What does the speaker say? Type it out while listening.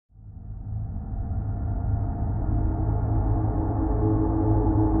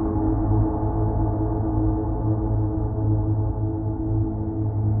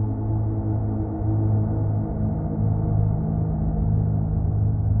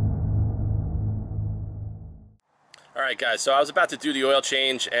Alright guys, so I was about to do the oil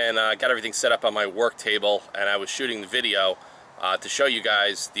change and got everything set up on my work table, and I was shooting the video to show you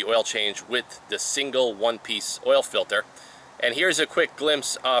guys the oil change with the single one-piece oil filter. And here's a quick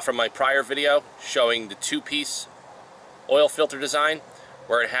glimpse from my prior video showing the two-piece oil filter design,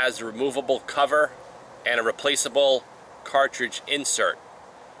 where it has a removable cover and a replaceable cartridge insert.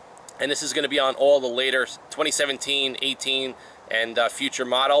 And this is going to be on all the later 2017, 18, and future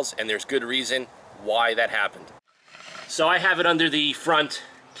models, and there's good reason why that happened. So I have it under the front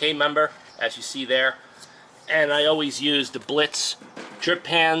K-member, as you see there, and I always use the Blitz drip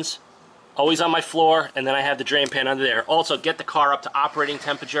pans, always on my floor, and then I have the drain pan under there. Also, get the car up to operating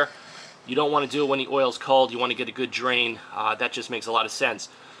temperature. You don't want to do it when the oil's cold. You want to get a good drain. That just makes a lot of sense.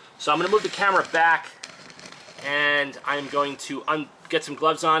 So I'm going to move the camera back, and I'm going to get some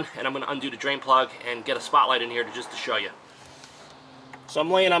gloves on, and I'm going to undo the drain plug and get a spotlight in here just to show you. So I'm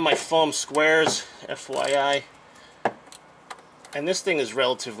laying on my foam squares, FYI. And this thing is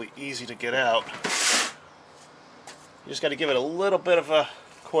relatively easy to get out. You just got to give it a little bit of a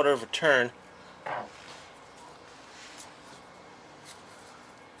quarter of a turn.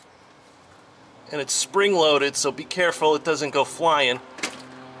 And it's spring loaded, so be careful it doesn't go flying.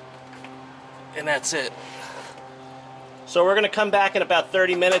 And that's it. So we're going to come back in about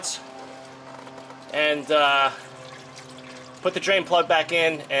 30 minutes and put the drain plug back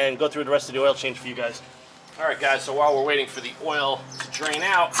in and go through the rest of the oil change for you guys. Alright guys, so while we're waiting for the oil to drain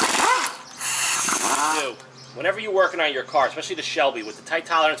out, whenever you're working on your car, especially the Shelby, with the tight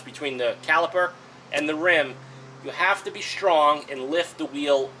tolerance between the caliper and the rim, you have to be strong and lift the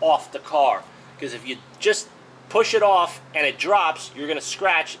wheel off the car. Because if you just push it off and it drops, you're going to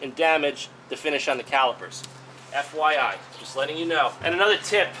scratch and damage the finish on the calipers. FYI, just letting you know. And another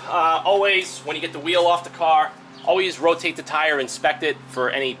tip, always, when you get the wheel off the car, always rotate the tire, inspect it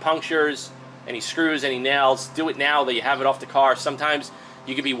for any punctures, any screws, any nails. Do it now that you have it off the car. Sometimes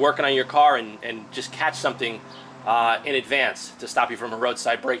you could be working on your car and just catch something in advance to stop you from a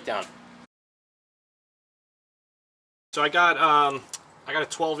roadside breakdown. So I got a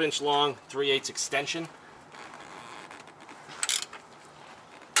 12-inch long 3/8 extension.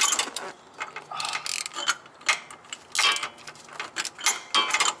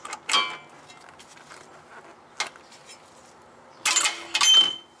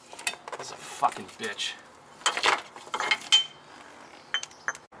 Fucking bitch.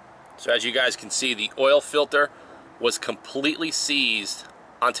 So as you guys can see, the oil filter was completely seized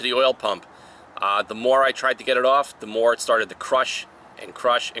onto the oil pump. The more I tried to get it off, the more it started to crush and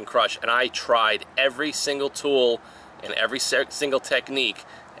crush and crush. And I tried every single tool and every single technique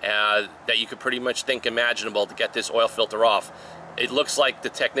that you could pretty much think imaginable to get this oil filter off. It looks like the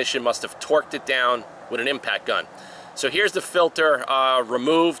technician must have torqued it down with an impact gun. So here's the filter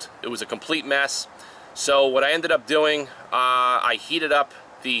removed. It was a complete mess. So what I ended up doing, I heated up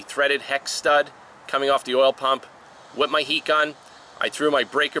the threaded hex stud coming off the oil pump with my heat gun. I threw my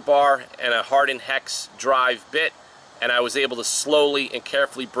breaker bar and a hardened hex drive bit, and I was able to slowly and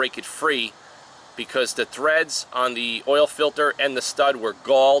carefully break it free because the threads on the oil filter and the stud were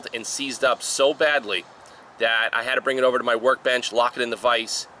galled and seized up so badly that I had to bring it over to my workbench, lock it in the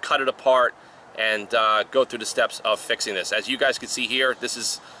vise, cut it apart, and go through the steps of fixing this. As you guys can see here, this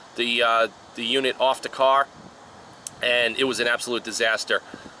is the unit off the car, and it was an absolute disaster.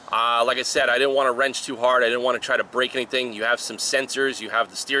 Like I said, I didn't want to wrench too hard. I didn't want to try to break anything. You have some sensors, you have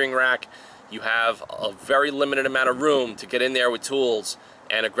the steering rack, you have a very limited amount of room to get in there with tools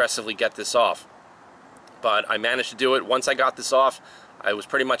and aggressively get this off. But I managed to do it. Once I got this off, I was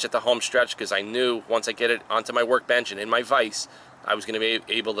pretty much at the home stretch because I knew once I get it onto my workbench and in my vise, I was going to be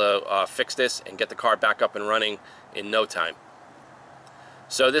able to fix this and get the car back up and running in no time.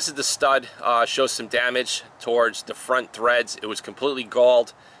 So this is the stud. Shows some damage towards the front threads. It was completely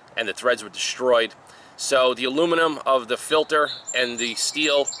galled and the threads were destroyed. So the aluminum of the filter and the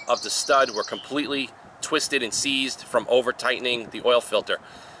steel of the stud were completely twisted and seized from over tightening the oil filter.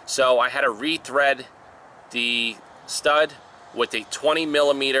 So I had to rethread the stud with a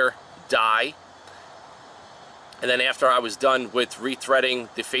 20mm die. And then after I was done with rethreading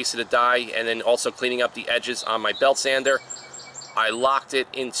the face of the die and then also cleaning up the edges on my belt sander, I locked it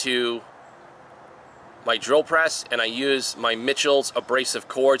into my drill press and I used my Mitchell's abrasive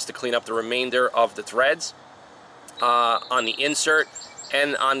cords to clean up the remainder of the threads on the insert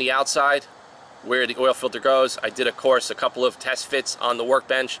and on the outside where the oil filter goes. I did, of course, a couple of test fits on the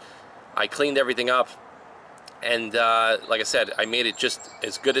workbench. I cleaned everything up, and like I said, I made it just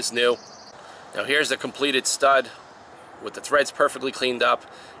as good as new. Now here's the completed stud with the threads perfectly cleaned up,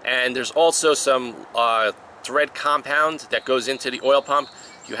 and there's also some thread compound that goes into the oil pump.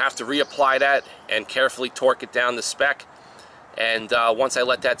 you have to reapply that and carefully torque it down to spec. And once I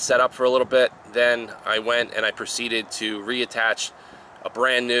let that set up for a little bit, then I went and I proceeded to reattach a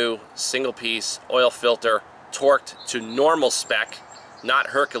brand new single piece oil filter, torqued to normal spec, not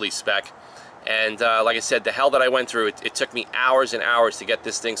Hercules spec. And like I said, the hell that I went through, it took me hours and hours to get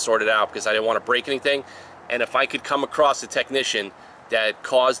this thing sorted out because I didn't want to break anything. And if I could come across a technician that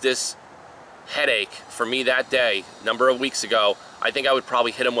caused this headache for me that day, a number of weeks ago, I think I would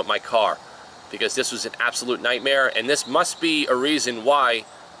probably hit him with my car, because this was an absolute nightmare. And this must be a reason why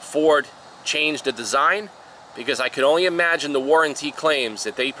Ford changed the design, because I could only imagine the warranty claims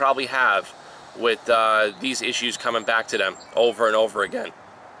that they probably have with these issues coming back to them over and over again.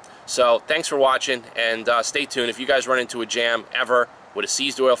 So thanks for watching, and stay tuned. If you guys run into a jam ever with a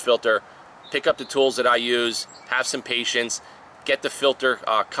seized oil filter, pick up the tools that I use, have some patience, get the filter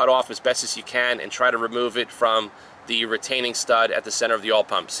cut off as best as you can, and try to remove it from the retaining stud at the center of the oil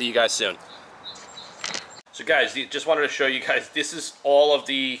pump. See you guys soon. So guys, just wanted to show you guys, this is all of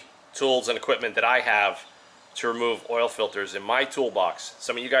the tools and equipment that I have to remove oil filters in my toolbox.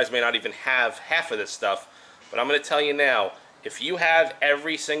 Some of you guys may not even have half of this stuff, but I'm going to tell you now, if you have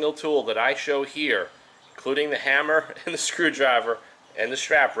every single tool that I show here, including the hammer and the screwdriver and the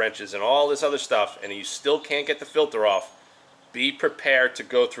strap wrenches and all this other stuff, and you still can't get the filter off, be prepared to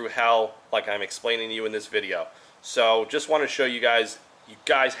go through hell like I'm explaining to you in this video. So just want to show you guys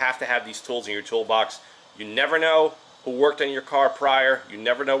have to have these tools in your toolbox. You never know who worked on your car prior. You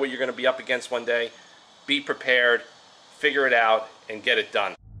never know what you're going to be up against one day. Be prepared, figure it out, and get it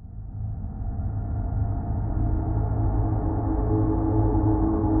done.